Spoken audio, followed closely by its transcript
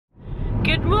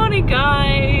morning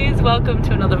guys, welcome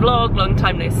to another vlog. Long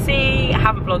time no see. I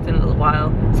haven't vlogged in a little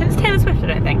while, since Taylor Swift I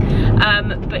don't think.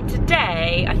 But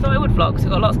today I thought I would vlog, so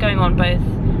I've got lots going on, both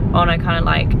on a kind of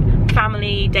like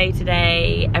family,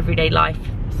 day-to-day, everyday life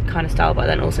kind of style, but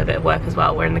then also a bit of work as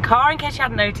well. We're in the car, in case you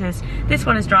hadn't noticed. This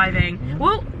one is driving.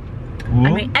 Well,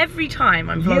 I mean every time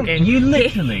I'm vlogging. You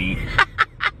literally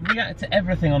react to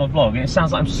everything on a vlog and it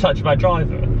sounds like I'm such a bad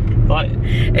driver. Like,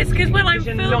 it's because when I'm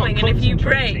filming and if you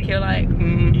brake you're like,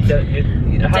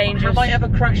 dangerous. Have I ever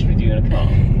crashed with you in a car?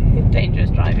 Dangerous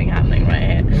driving happening right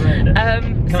here.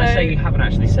 Can I say you haven't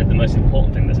actually said the most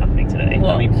important thing that's happening today?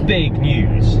 What? I mean, big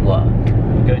news. What?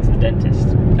 We're going to the dentist.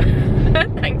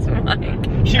 Thanks,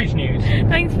 Mike. Huge news.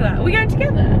 Thanks for that. Are we going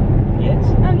together? Yes.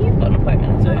 Oh, you've got an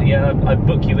appointment as well. Yeah, I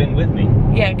book you in with me.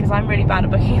 Yeah, because I'm really bad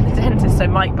at booking in the dentist, so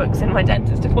Mike books in my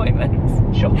dentist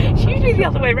appointments. Sure. It's usually the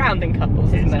other way around in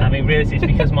couples, isn't it? I mean, really, it's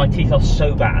because my teeth are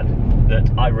so bad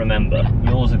that I remember.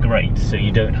 Yours are great, so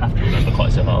you don't have to remember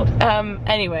quite so hard.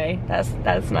 Anyway, that's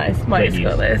nice. Mike's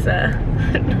got this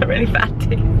not really bad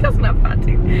teeth. Doesn't have bad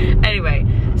teeth. Anyway,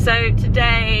 so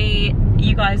today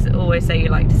you guys always say you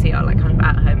like to see our like kind of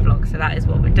at-home vlog, so that is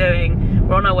what we're doing.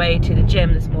 We're on our way to the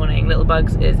gym this morning. Little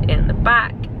Bugs is in the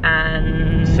back,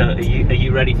 and so are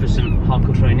you ready for some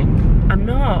hardcore training? I'm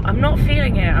not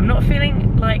feeling it. I'm not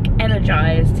feeling like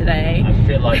energized today. I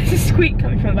feel like there's a squeak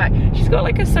coming from the back. She's got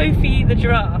like a Sophie the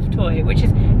giraffe toy, which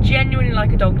is genuinely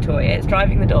like a dog toy. It's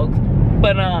driving the dogs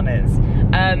bananas.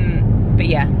 But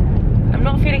yeah, I'm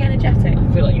not feeling energetic.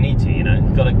 I feel like you need to, you know,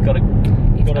 gotta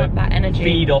that energy.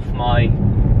 Feed off my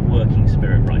working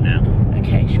spirit right now.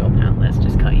 Okay, sure pal, let's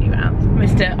just cut you out.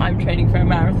 Mr. I'm training for a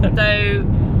marathon. So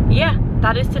yeah,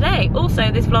 that is today.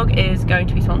 Also, this vlog is going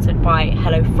to be sponsored by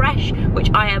HelloFresh, which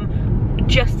I am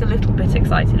just a little bit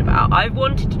excited about. I've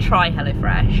wanted to try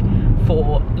HelloFresh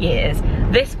for years.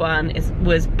 This one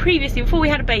was previously, before we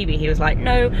had a baby, he was like,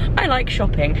 no, I like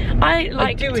shopping. I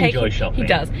enjoy shopping. He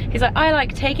does. He's like, I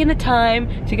like taking the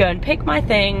time to go and pick my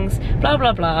things, blah,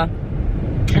 blah, blah.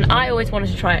 And I always wanted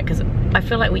to try it because I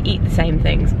feel like we eat the same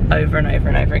things over and over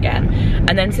and over again.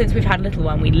 And then since we've had a little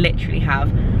one, we literally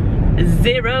have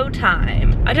zero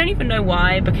time. I don't even know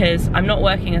why, because I'm not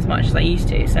working as much as I used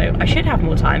to, so I should have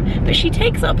more time, but she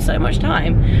takes up so much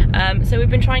time. So we've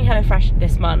been trying HelloFresh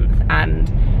this month, and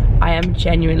I am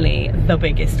genuinely the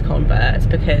biggest convert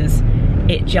because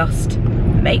it just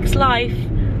makes life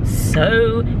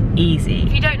so easy.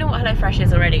 If you don't know what HelloFresh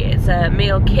is already, it's a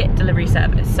meal kit delivery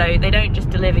service. So they don't just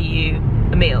deliver you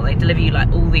a meal, they deliver you like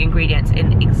all the ingredients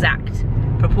in exact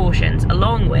proportions,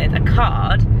 along with a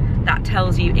card that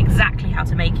tells you exactly how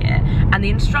to make it. And the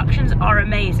instructions are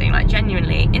amazing, like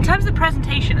genuinely. In terms of the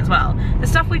presentation as well, the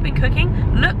stuff we've been cooking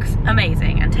looks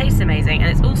amazing and tastes amazing, and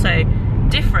it's also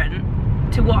different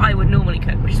to what I would normally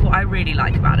cook, which is what I really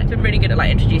like about it. It's been really good at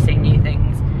like introducing new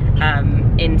things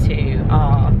into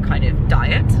our kind of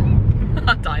diet.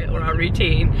 Our diet or our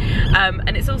routine,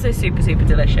 and it's also super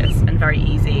delicious and very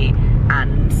easy,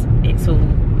 and it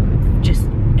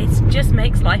just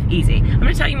makes life easy. I'm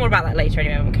going to tell you more about that later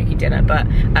anyway when we're cooking dinner, but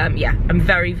yeah, I'm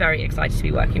very excited to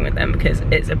be working with them because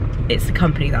it's a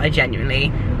company that I genuinely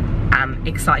am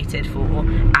excited for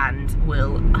and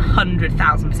will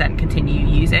 100,000% continue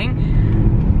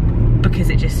using, because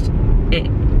it just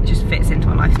fits into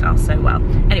our lifestyle so well.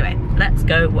 Anyway, let's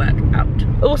go work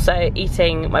out. Also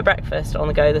eating my breakfast on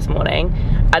the go this morning,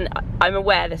 and I'm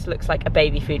aware this looks like a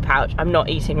baby food pouch. I'm not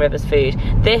eating River's food.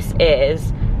 This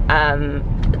is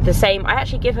the same. I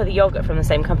actually give her the yogurt from the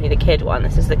same company, the kid one.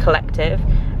 This is the Collective.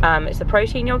 It's the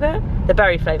protein yogurt, the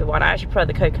berry flavour one. I actually prefer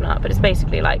the coconut, but it's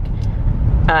basically like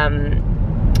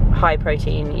high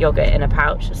protein yogurt in a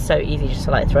pouch. It's so easy just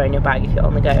to like throw in your bag if you're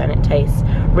on the go, and it tastes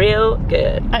real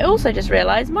good. I also just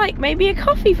realised Mike made me a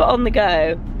coffee for on the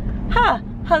go. Ha!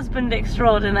 Husband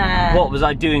extraordinaire. What was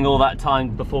I doing all that time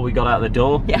before we got out the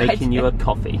door? Yeah, making you a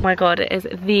coffee. Oh my god, it is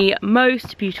the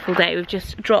most beautiful day. We've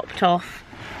just dropped off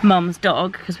Mum's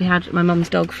dog, because we had my mum's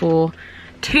dog for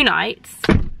 2 nights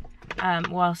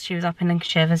whilst she was up in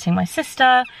Lincolnshire visiting my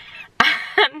sister.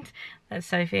 And there's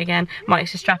Sophie again.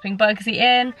 Mike's just strapping Bugsy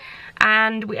in,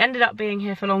 and we ended up being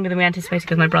here for longer than we anticipated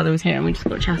because my brother was here, and we just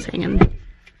got chatting and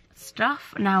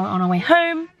stuff. Now we're on our way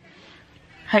home.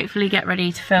 Hopefully get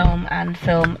ready to film. I've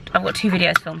got 2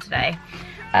 videos filmed today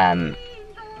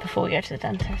before we go to the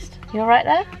dentist. You alright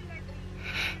there?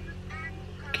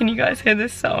 Can you guys hear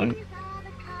this song?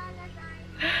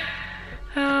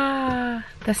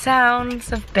 The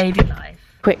sounds of baby life.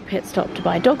 Quick pit stop to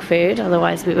buy dog food,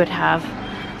 otherwise we would have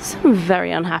some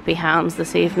very unhappy hounds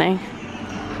this evening.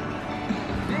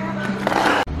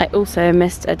 I also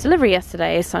missed a delivery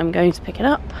yesterday, so I'm going to pick it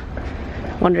up.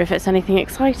 Wonder if it's anything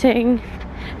exciting.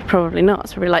 Probably not,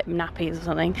 it's probably like nappies or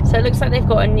something. So it looks like they've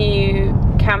got a new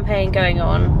campaign going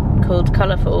on called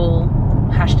Colour for All,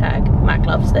 hashtag Mac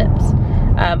Loves Lips.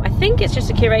 I think it's just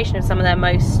a curation of some of their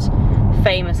most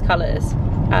famous colours,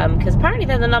 because apparently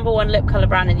they're the #1 lip colour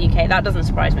brand in the UK. That doesn't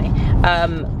surprise me.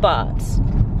 But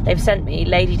they've sent me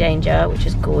Lady Danger, which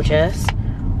is gorgeous,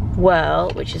 Whirl,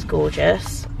 which is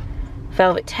gorgeous,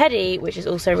 Velvet Teddy, which is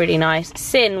also really nice,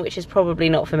 Sin, which is probably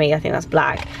not for me, I think that's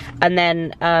black, and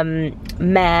then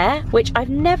Mare, which I've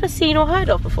never seen or heard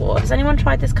of before. Has anyone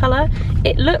tried this colour?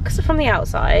 It looks from the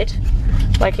outside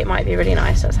like it might be really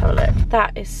nice. Let's have a look.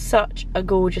 That is such a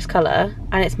gorgeous colour,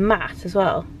 and it's matte as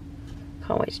well.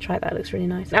 Can't wait to try that, it looks really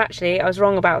nice. Actually, I was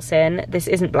wrong about Sin. This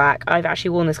isn't black. I've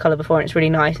actually worn this colour before and it's really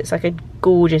nice. It's like a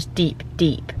gorgeous deep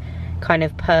kind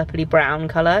of purpley brown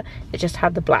colour. It just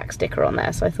had the black sticker on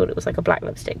there, so I thought it was like a black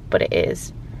lipstick, but it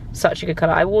is such a good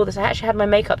colour. I wore this, I actually had my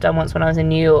makeup done once when I was in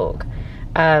New York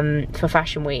for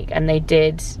Fashion Week, and they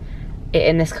did it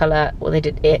in this colour. Well, they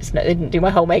didn't do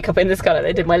my whole makeup in this colour,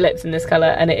 they did my lips in this colour,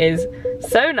 and it is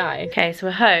so nice. Okay, so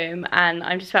we're home and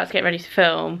I'm just about to get ready to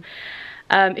film.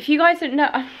 If you guys don't know,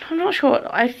 I'm not sure,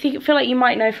 I feel like you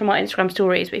might know from our Instagram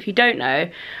stories, but if you don't know,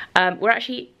 we're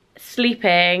actually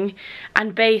sleeping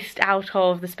and based out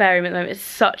of the spare room at the moment. It's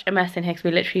such a mess in here because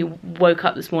we literally woke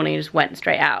up this morning and just went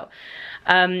straight out.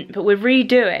 But we're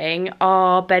redoing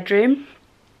our bedroom,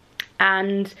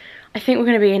 and I think we're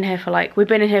going to be in here for like, we've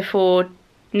been in here for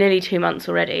nearly 2 months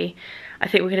already. I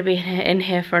think we're going to be in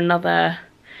here for another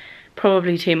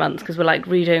probably 2 months because we're like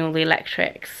redoing all the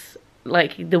electrics.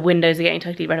 Like the windows are getting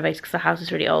totally renovated because the house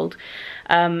is really old.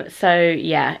 So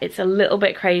yeah, it's a little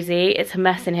bit crazy. It's a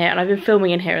mess in here, and I've been filming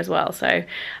in here as well. So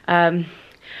I'm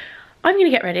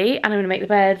gonna get ready and I'm gonna make the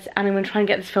beds and I'm gonna try and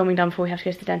get this filming done before we have to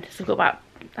go to the dentist. I've got about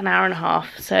an hour and a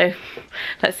half, so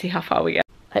let's see how far we go.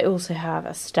 I also have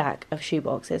a stack of shoe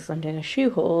boxes. I'm doing a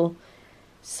shoe haul.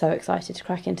 So excited to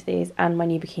crack into these, and my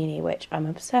new bikini, which I'm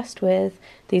obsessed with.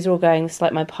 These are all going, this is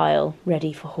like my pile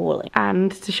ready for hauling.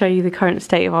 And to show you the current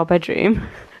state of our bedroom,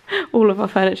 all of our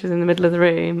furniture's in the middle of the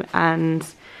room, and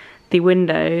the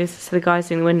windows, so the guys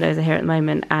doing the windows are here at the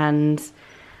moment, and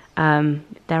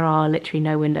there are literally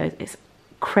no windows. It's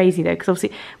crazy though, because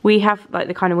obviously we have like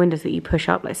the kind of windows that you push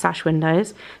up, like sash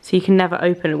windows, so you can never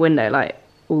open a window like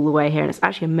all the way here, and it's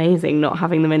actually amazing not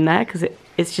having them in there because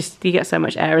it's just, you get so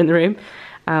much air in the room.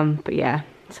 But yeah,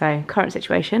 so current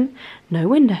situation, no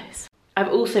windows. I've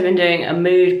also been doing a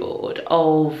mood board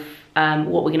of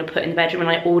what we're going to put in the bedroom, and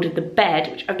I ordered the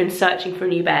bed, which I've been searching for a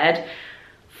new bed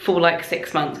for like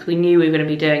 6 months because we knew we were going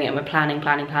to be doing it, and we're planning.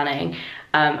 And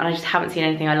I just haven't seen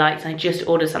anything I liked, and I just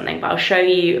ordered something, but I'll show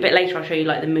you, a bit later I'll show you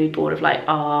like the mood board of like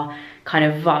our kind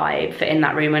of vibe for in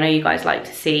that room. I know you guys like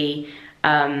to see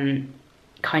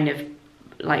kind of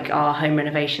like our home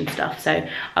renovation stuff, so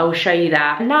I will show you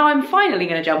that. And now I'm finally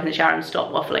going to jump in the shower and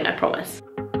stop waffling, I promise.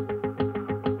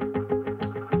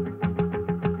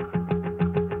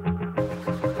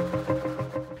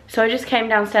 So I just came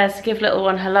downstairs to give little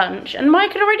one her lunch, and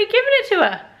Mike had already given it to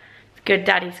her. Good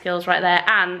daddy skills right there.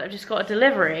 And I've just got a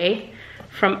delivery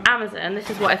from Amazon. This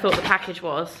is what I thought the package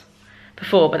was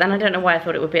before, but then I don't know why I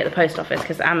thought it would be at the post office,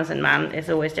 because the Amazon man is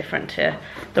always different to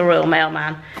the Royal Mail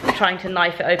man. Trying to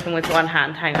knife it open with one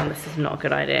hand. Hang on, this is not a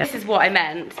good idea. This is what I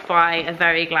meant by a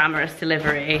very glamorous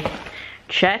delivery.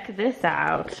 Check this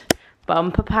out.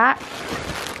 Bumper pack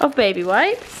of baby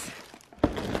wipes,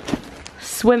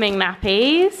 swimming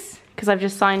nappies, because I've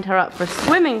just signed her up for a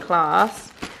swimming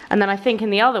class, and then I think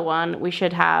in the other one we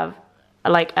should have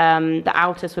like the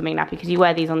outer swimming nappy, because you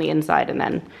wear these on the inside and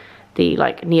then the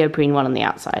like neoprene one on the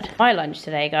outside. My lunch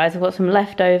today, guys, I've got some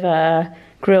leftover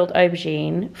grilled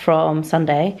aubergine from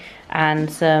Sunday and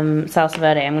some salsa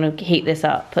verde. I'm gonna heat this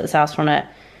up, put the salsa on it,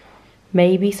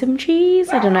 maybe some cheese.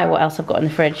 I don't know what else I've got in the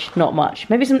fridge, not much.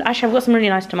 Maybe some, actually I've got some really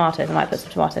nice tomatoes. I might put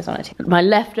some tomatoes on it too. My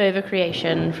leftover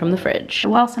creation from the fridge.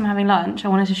 Whilst I'm having lunch, I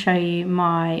wanted to show you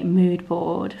my mood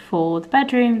board for the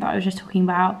bedroom that I was just talking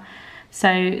about.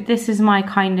 So this is my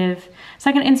kind of, it's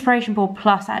like an inspiration board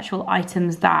plus actual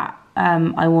items that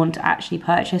I want to actually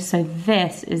purchase. So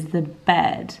this is the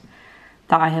bed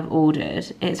that I have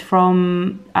ordered. It's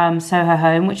from Soho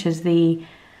Home, which is the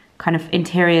kind of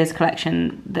interiors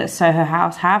collection that Soho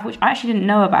House have, which I actually didn't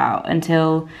know about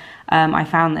until I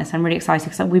found this. I'm really excited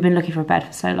because we've been looking for a bed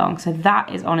for so long. So that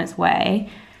is on its way.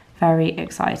 Very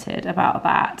excited about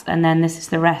that. And then this is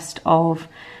the rest of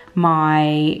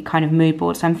my kind of mood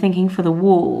board. So I'm thinking for the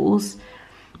walls,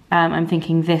 I'm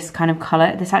thinking this kind of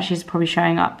color. This actually is probably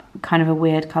showing up kind of a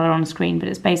weird color on the screen, but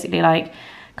it's basically like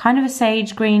kind of a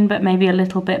sage green, but maybe a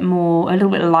little bit more, a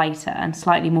little bit lighter and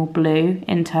slightly more blue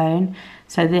in tone.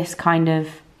 So this kind of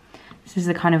This is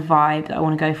the kind of vibe that I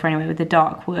want to go for anyway, with the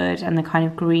dark wood and the kind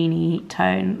of greeny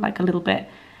tone, like a little bit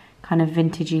kind of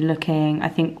vintagey looking. I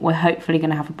think we're hopefully going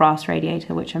to have a brass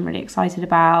radiator, which I'm really excited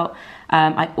about.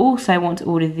 I also want to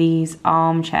order these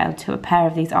armchairs, a pair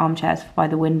of these armchairs by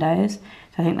the windows.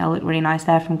 So I think they'll look really nice.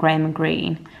 They're from Graham and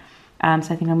Green. So I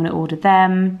think I'm going to order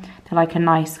them. They're like a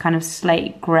nice kind of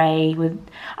slate grey with...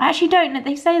 I actually don't know.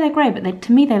 They say they're grey, but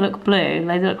to me they look blue.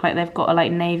 They look like they've got a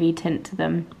like navy tint to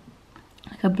them.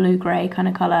 Like a blue-grey kind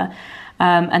of colour.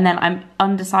 And then I'm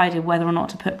undecided whether or not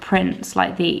to put prints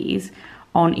like these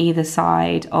on either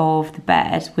side of the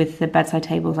bed with the bedside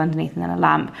tables underneath and then a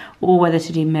lamp, or whether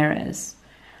to do mirrors.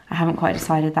 I haven't quite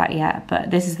decided that yet,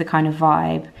 but this is the kind of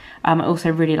vibe. I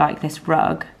also really like this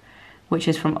rug, which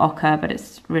is from Ochre, but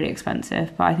it's really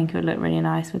expensive, but I think it would look really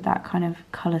nice with that kind of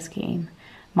colour scheme.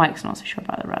 Mike's not so sure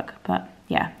about the rug, but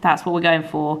yeah, that's what we're going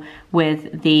for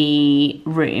with the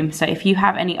room. So if you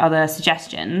have any other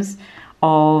suggestions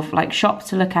of like shops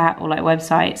to look at or like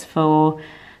websites for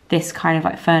this kind of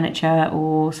like furniture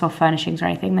or soft furnishings or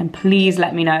anything, then please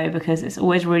let me know, because it's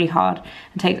always really hard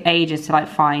and takes ages to like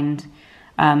find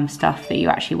stuff that you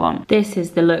actually want. This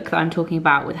is the look that I'm talking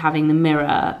about with having the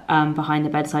mirror behind the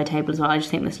bedside table as well. I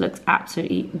just think this looks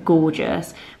absolutely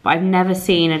gorgeous, but I've never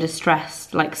seen a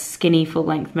distressed like skinny full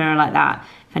length mirror like that.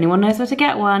 If anyone knows where to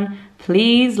get one,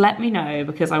 please let me know,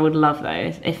 because I would love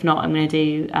those. If not, I'm going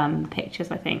to do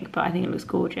pictures, I think, but I think it looks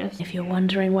gorgeous. If you're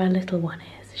wondering where little one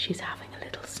is, she's having a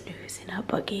little snooze in her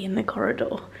buggy in the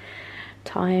corridor.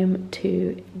 Time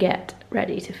to get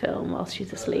ready to film whilst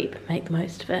she's asleep. Make the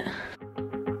most of it.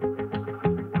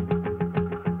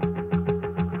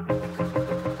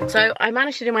 So I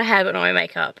managed to do my hair but not my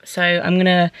makeup, so I'm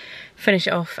gonna finish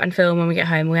it off and film when we get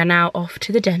home. We are now off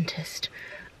to the dentist.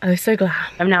 Oh, so glad.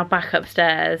 I'm now back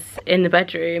upstairs in the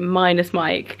bedroom, minus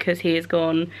Mike, because he has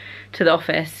gone to the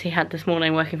office he had this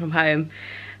morning working from home.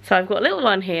 So I've got little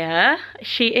one here.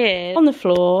 She is on the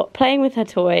floor playing with her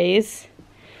toys,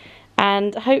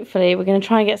 and hopefully we're gonna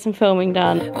try and get some filming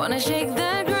done. Wanna shake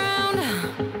the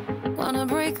ground, wanna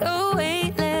break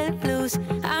away, let loose.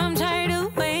 I'm tired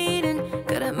of waiting,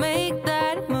 gotta make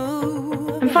that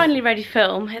move. I'm finally ready to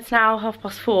film. It's now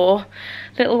 4:30.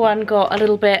 Little one got a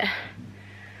little bit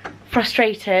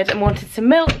frustrated and wanted some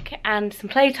milk and some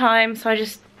playtime, so I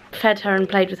just fed her and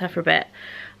played with her for a bit.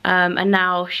 And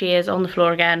now she is on the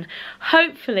floor again.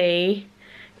 Hopefully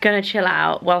gonna chill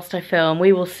out whilst I film,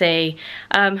 we will see.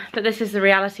 But this is the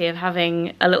reality of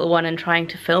having a little one and trying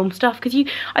to film stuff, because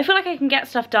I feel like I can get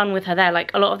stuff done with her there.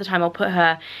 Like a lot of the time I'll put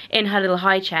her in her little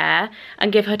high chair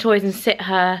and give her toys and sit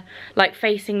her like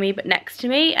facing me but next to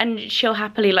me, and she'll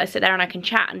happily like sit there and I can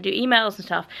chat and do emails and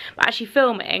stuff. But actually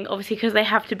filming, obviously, because they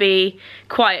have to be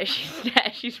quiet,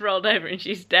 she's rolled over and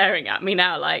she's staring at me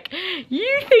now like,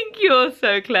 you think you're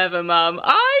so clever, mum,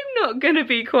 I'm not gonna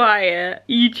be quiet,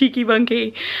 you cheeky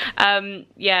monkey.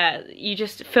 Yeah,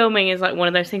 filming is like one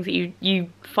of those things that you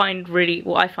find really,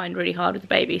 well, I find really hard with the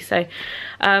baby. So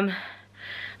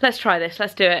let's try this,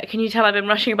 let's do it. Can you tell I've been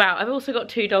rushing about? I've also got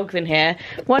 2 dogs in here.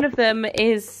 One of them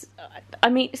is, I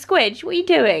mean, Squidge, what are you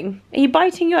doing? Are you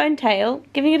biting your own tail?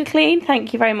 Giving it a clean?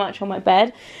 Thank you very much, on my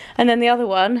bed. And then the other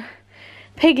one,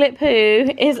 Piglet Poo,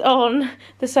 is on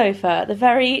the sofa, the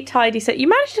very tidy sofa. You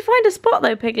managed to find a spot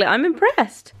though, Piglet, I'm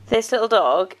impressed. This little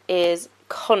dog is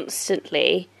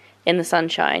constantly in the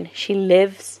sunshine. She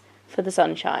lives for the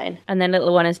sunshine. And then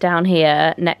little one is down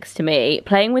here next to me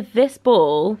playing with this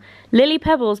ball. Lily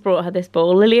Pebbles brought her this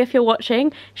ball. Lily, if you're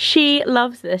watching, she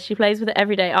loves this. She plays with it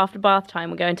every day. After bath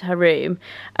time, we go into her room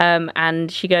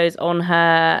and she goes on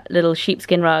her little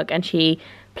sheepskin rug and she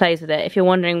plays with it. If you're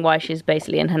wondering why she's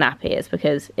basically in her nappy, it's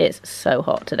because it's so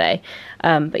hot today.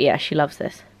 But yeah, she loves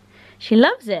this. She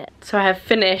loves it. So I have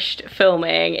finished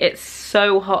filming. It's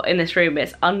so hot in this room.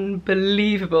 It's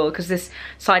unbelievable, because this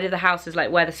side of the house is like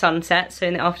where the sun sets. So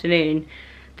in the afternoon,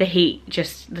 the heat,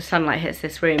 just the sunlight hits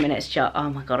this room and it's just,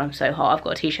 oh my God, I'm so hot. I've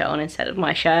got a t-shirt on instead of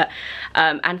my shirt.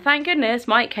 And thank goodness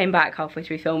Mike came back halfway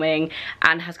through filming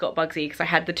and has got Bugsy, because I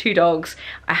had the 2 dogs,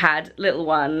 I had little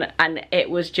one, and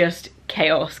it was just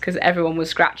chaos because everyone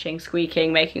was scratching,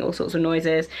 squeaking, making all sorts of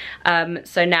noises.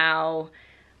 So now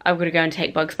I'm gonna go and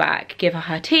take Bugs back, give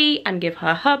her tea and give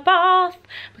her bath,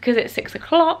 because it's 6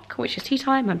 o'clock, which is tea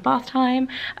time and bath time.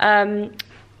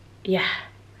 Yeah,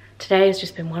 today has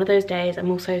just been one of those days.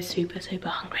 I'm also super, super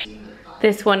hungry.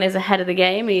 This one is ahead of the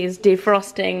game. He's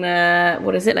defrosting the,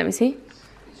 what is it? Let me see.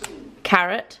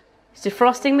 Carrot. He's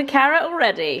defrosting the carrot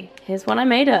already. Here's one I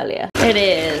made earlier. It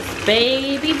is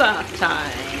baby bath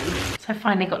time. So I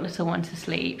finally got little one to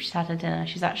sleep. She's had her dinner.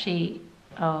 She's actually,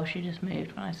 oh, she just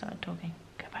moved when I started talking.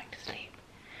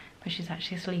 But she's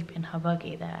actually asleep in her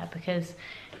buggy there, because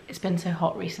It's been so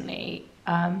hot recently.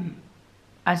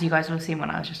 As you guys will have seen when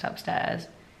I was just upstairs,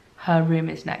 her room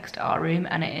is next to our room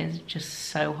and it is just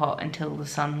so hot until the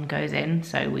sun goes in,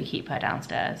 so we keep her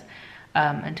downstairs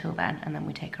until then, and then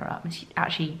we take her up, and she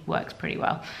actually works pretty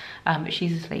well. But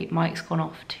she's asleep. Mike's gone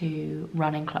off to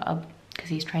running club because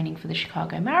he's training for the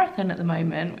Chicago Marathon at the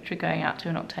moment, which we're going out to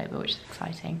in October, which is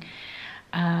exciting.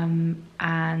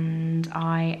 And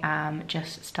I am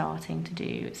just starting to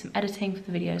do some editing for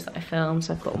the videos that I film.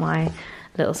 So I've got my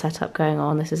little setup going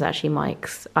on. This is actually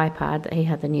Mike's iPad that he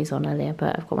had the news on earlier,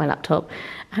 but I've got my laptop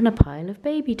and a pile of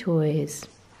baby toys.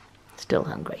 Still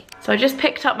hungry. So I just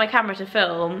picked up my camera to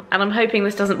film, and I'm hoping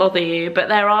this doesn't bother you, but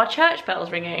there are church bells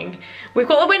ringing. We've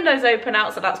got the windows open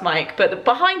out, so that's Mike, but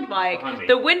behind Mike,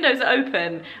 the windows are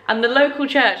open, and the local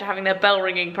church are having their bell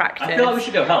ringing practice. I feel like we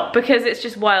should go help. Because it's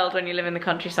just wild when you live in the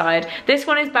countryside. This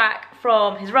one is back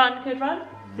from his run. Good run?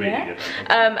 Really yeah. good.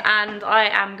 And I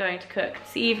am going to cook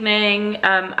this evening.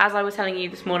 As I was telling you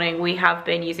this morning, we have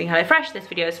been using HelloFresh. This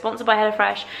video is sponsored by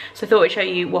HelloFresh, so I thought I'd show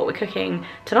you what we're cooking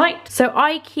tonight. So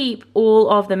I keep all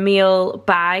of the meal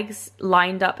bags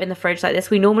lined up in the fridge like this.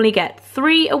 We normally get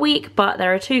 3 a week, but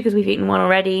there are 2 because we've eaten 1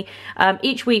 already.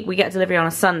 Each week we get delivery on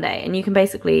a Sunday, and you can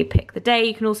basically pick the day.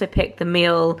 You can also pick the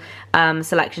meal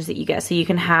selections that you get. So you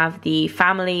can have the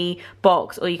family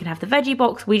box, or you can have the veggie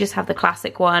box. We just have the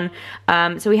classic one.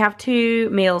 So we have 2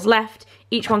 meals left.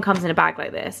 Each one comes in a bag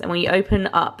like this, and when you open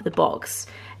up the box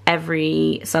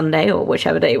every Sunday, or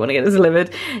whichever day you want to get it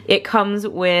delivered, it comes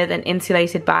with an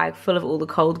insulated bag full of all the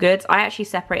cold goods. I actually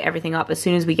separate everything up as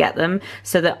soon as we get them,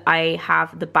 so that I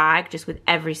have the bag just with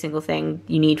every single thing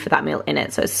you need for that meal in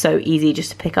it, so it's so easy just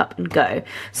to pick up and go.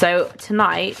 So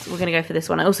tonight we're gonna go for this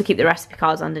one. I also keep the recipe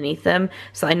cards underneath them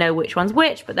so I know which one's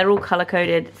which, but they're all color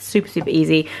coded. Super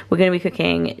easy. We're gonna be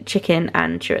cooking chicken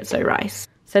and chorizo rice.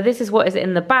 So this is what is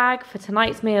in the bag for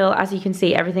tonight's meal. As you can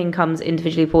see, everything comes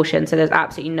individually portioned, so there's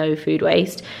absolutely no food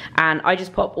waste. And I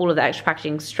just pop all of the extra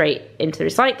packaging straight into the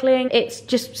recycling. It's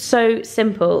just so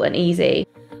simple and easy.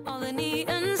 All the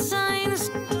neon signs,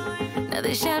 now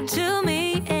they shout to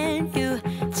me and you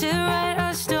to write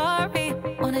our story,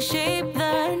 wanna shape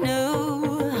the new.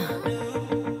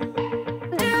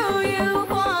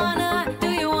 Do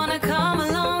you wanna come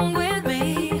along with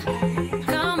me?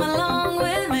 Come along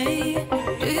with me.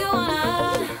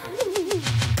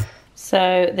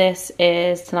 So this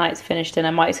is tonight's finished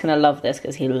dinner. Mike's gonna love this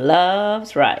because he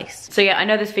loves rice. So yeah, I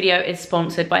know this video is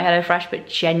sponsored by HelloFresh, but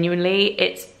genuinely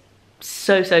it's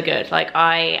so good. Like,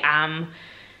 I am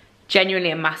genuinely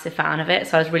a massive fan of it,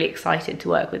 so I was really excited to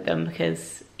work with them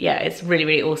because yeah, it's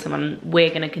really awesome, and we're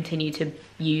gonna continue to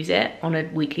use it on a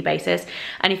weekly basis.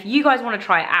 And if you guys want to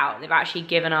try it out, they've actually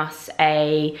given us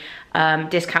a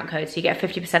discount code, so you get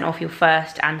 50% off your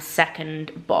first and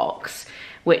second box,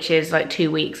 which is like 2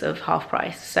 weeks of half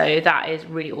price. So that is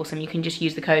really awesome. You can just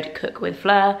use the code Cook with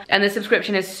Fleur. And the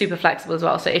subscription is super flexible as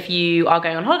well. So if you are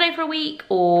going on holiday for a week,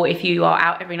 or if you are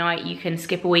out every night, you can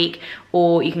skip a week,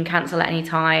 or you can cancel at any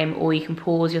time, or you can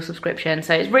pause your subscription.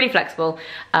 So it's really flexible,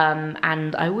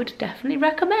 and I would definitely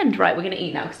recommend. Right, we're gonna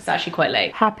eat now because it's actually quite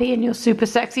late. Happy in your super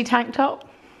sexy tank top?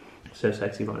 So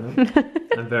sexy right now.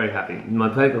 I'm very happy. My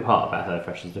favourite part about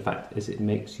HelloFresh is the fact is it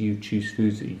makes you choose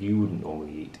foods that you wouldn't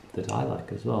normally eat that I like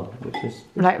as well, which is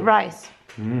like rice.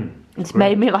 It's great.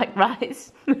 made me like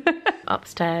rice.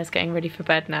 Upstairs getting ready for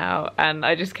bed now, and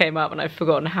I just came up and I've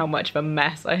forgotten how much of a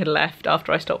mess I had left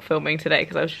after I stopped filming today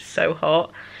because I was just so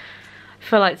hot. I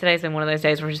feel like today's been one of those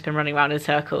days where I've just been running around in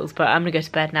circles, but I'm gonna go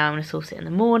to bed now. I'm gonna source it in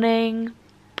the morning.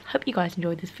 Hope you guys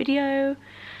enjoyed this video,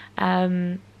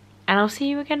 and I'll see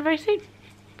you again very soon.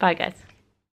 Bye guys.